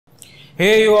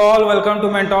Hey you all, welcome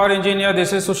to Mentor Engineer.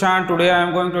 This is Sushant. Today I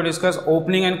am going to discuss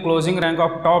opening and closing rank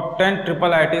of top 10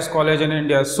 IIITs college in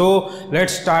India. So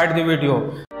let's start the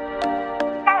video.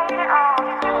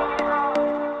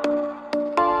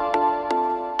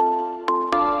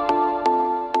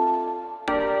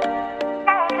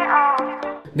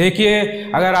 देखिए,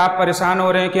 अगर आप परेशान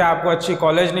हो रहे हैं कि आपको अच्छी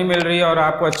कॉलेज नहीं मिल रही है और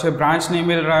आपको अच्छे ब्रांच नहीं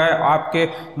मिल रहा है आपके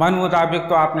मन मुताबिक,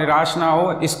 तो आप निराश ना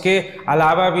हो। इसके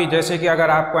अलावा भी, जैसे कि अगर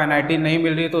आपको NIT नहीं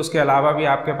मिल रही तो उसके अलावा भी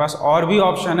आपके पास और भी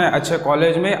ऑप्शन है अच्छे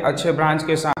कॉलेज में अच्छे ब्रांच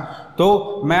के साथ।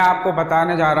 तो मैं आपको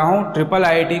बताने जा रहा हूँ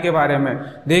IIIT के बारे में।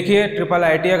 देखिए,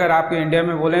 IIIT अगर आपके इंडिया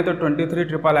में बोलें तो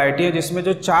 23 IIIT है, जिसमें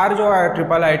जो 4 जो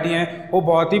IIIT हैं वो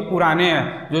बहुत ही पुराने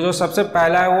हैं। जो सबसे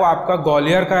पहला है वो आपका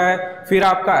ग्वालियर का है, फिर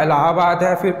आपका इलाहाबाद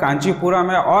है, फिर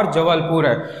कांचीपुरम है और जबलपुर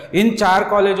है। इन 4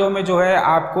 कॉलेजों में जो है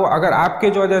आपको, अगर आपके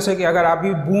जो जैसे कि अगर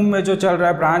अभी बूम में जो चल रहा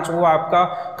है ब्रांच वो आपका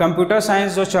कंप्यूटर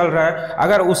साइंस जो चल रहा है,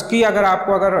 अगर उसकी अगर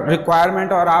आपको अगर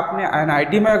रिक्वायरमेंट और आपने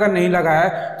NIT में अगर नहीं लगा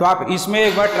है तो आप इसमें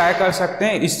एक बार ट्राई कर सकते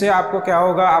हैं। इससे आपको क्या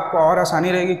होगा, आपको और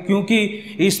आसानी रहेगी, क्योंकि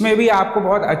इसमें भी आपको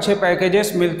बहुत अच्छे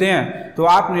पैकेजेस मिलते हैं। तो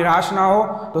आप निराश ना हो।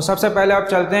 तो सबसे पहले आप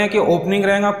चलते हैं कि ओपनिंग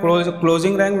रैंक और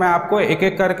क्लोजिंग रैंक मैं आपको एक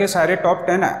एक करके सारे टॉप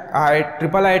 10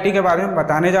 IIIT के बारे में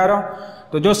बताने जा रहा हूं।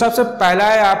 तो जो सबसे पहला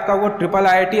है आपका वो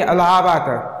IIIT इलाहाबाद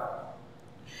है।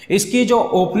 इसकी जो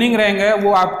ओपनिंग रैंक है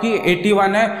वो आपकी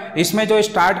 81 है। इसमें जो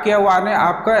स्टार्ट किया हुआ ने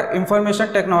आपका इंफॉर्मेशन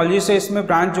टेक्नोलॉजी से इसमें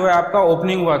ब्रांच जो है आपका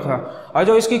ओपनिंग हुआ था, और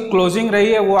जो इसकी क्लोजिंग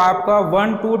रही है वो आपका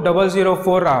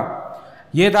 12004 रहा।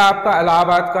 ये था आपका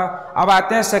इलाहाबाद का। अब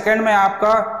आते हैं सेकंड में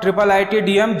आपका IIIT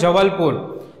DM जबलपुर।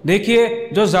 देखिए,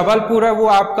 जो जबलपुर है वो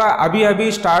आपका अभी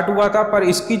अभी स्टार्ट हुआ था, पर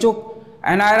इसकी जो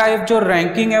NIRF जो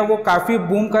रैंकिंग है वो काफ़ी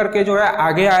बूम करके जो है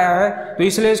आगे आया है, तो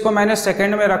इसलिए इसको मैंने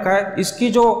सेकंड में रखा है। इसकी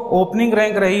जो ओपनिंग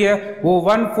रैंक रही है वो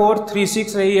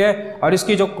 1436 रही है, और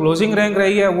इसकी जो क्लोजिंग रैंक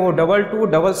रही है वो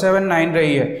 22779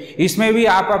 रही है। इसमें भी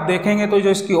आप अब देखेंगे तो जो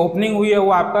इसकी ओपनिंग हुई है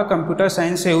वो आपका कंप्यूटर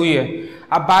साइंस से हुई है।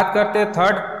 अब बात करते हैं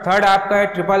थर्ड आपका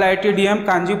है IIIT DM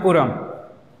कांचीपुरम।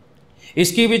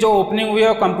 इसकी भी जो ओपनिंग हुई है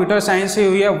वो कंप्यूटर साइंस से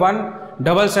हुई है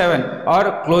 177, और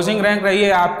क्लोजिंग रैंक रही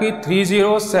है आपकी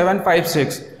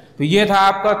 30756। तो ये था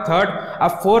आपका थर्ड। अब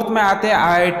फोर्थ में आते हैं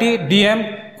IIT DM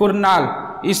कुरनाल।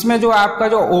 इसमें जो आपका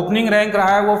जो ओपनिंग रैंक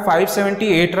रहा है वो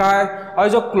 578 रहा है, और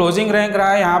जो क्लोजिंग रैंक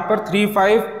रहा है यहाँ पर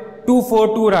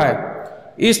 35242 रहा है।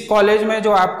 इस कॉलेज में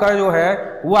जो आपका जो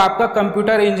है वो आपका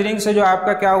कंप्यूटर इंजीनियरिंग से जो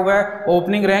आपका क्या हुआ है,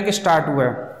 ओपनिंग रैंक स्टार्ट हुआ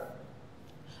है।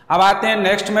 अब आते हैं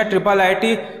नेक्स्ट में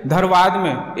IIIT धरवाद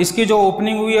में। इसकी जो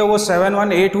ओपनिंग हुई है वो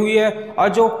 718 हुई है, और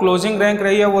जो क्लोजिंग रैंक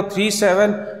रही है वो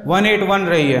 37181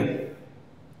 रही है।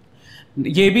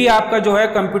 ये भी आपका जो है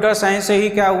कंप्यूटर साइंस से ही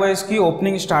क्या हुआ है, इसकी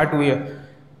ओपनिंग स्टार्ट हुई है।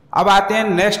 अब आते हैं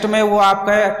नेक्स्ट में, वो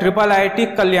आपका है IIIT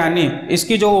कल्याणी।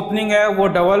 इसकी जो ओपनिंग है वो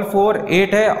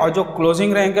 448 है, और जो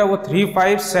क्लोजिंग रैंक है वो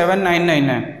 35799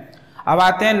 है। अब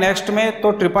आते हैं नेक्स्ट में,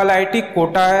 तो IIIT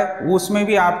कोटा है। उसमें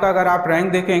भी आपका अगर आप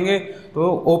रैंक देखेंगे तो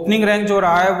ओपनिंग रैंक जो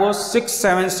रहा है वो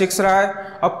 676 रहा है,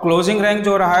 और क्लोजिंग रैंक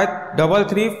जो रहा है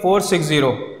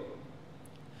 33460।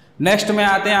 नेक्स्ट में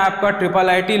आते हैं आपका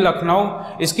IIIT लखनऊ।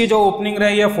 इसकी जो ओपनिंग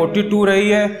रही है 42 रही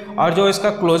है, और जो इसका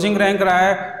क्लोजिंग रैंक रहा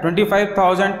है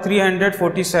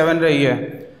 25347 रही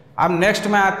है। अब नेक्स्ट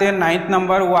में आते हैं 9th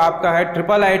नंबर, वो आपका है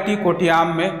IIIT कोटियाम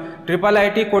में।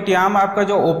 IIIT कोटियाम आपका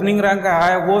जो ओपनिंग रैंक रहा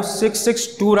है वो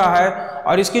 662 रहा है,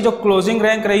 और इसकी जो क्लोजिंग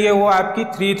रैंक रही है वो आपकी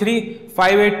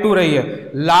 33582 रही है।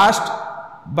 Last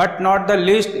but not the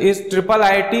least is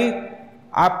IIIT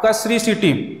आपका श्री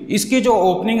सिटी। इसकी जो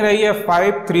ओपनिंग रही है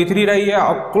 533 रही है,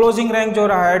 और क्लोजिंग रैंक जो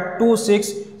रहा है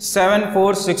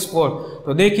 267464।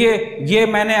 तो देखिए, ये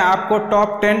मैंने आपको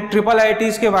टॉप 10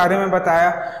 IIITs के बारे में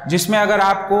बताया, जिसमें अगर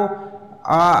आपको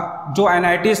जो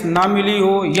NITs ना मिली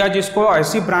हो या जिसको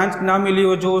ऐसी ब्रांच ना मिली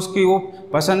हो जो उसकी वो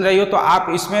पसंद रही हो, तो आप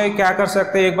इसमें क्या कर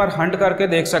सकते हैं, एक बार हंट करके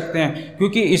देख सकते हैं,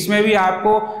 क्योंकि इसमें भी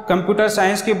आपको कंप्यूटर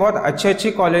साइंस की बहुत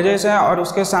अच्छी कॉलेजेस हैं, और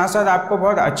उसके साथ साथ आपको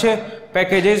बहुत अच्छे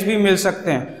पैकेजेस भी मिल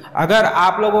सकते हैं। अगर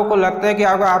आप लोगों को लगता है कि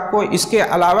अगर आपको इसके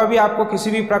अलावा भी आपको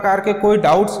किसी भी प्रकार के कोई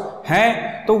डाउट्स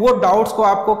हैं, तो वो डाउट्स को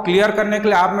आपको क्लियर करने के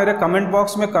लिए आप मेरे कमेंट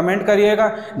बॉक्स में कमेंट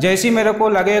करिएगा। जैसे ही मेरे को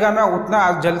लगेगा मैं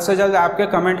उतना जल्द से जल्द आपके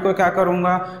कमेंट को क्या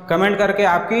करूँगा, कमेंट करके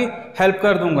आपकी हेल्प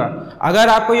कर दूंगा। अगर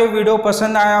आपको ये वीडियो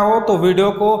पसंद आया हो तो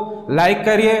वीडियो को लाइक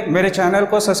करिए, मेरे चैनल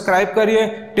को सब्सक्राइब करिए।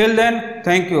 Till then,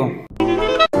 thank you.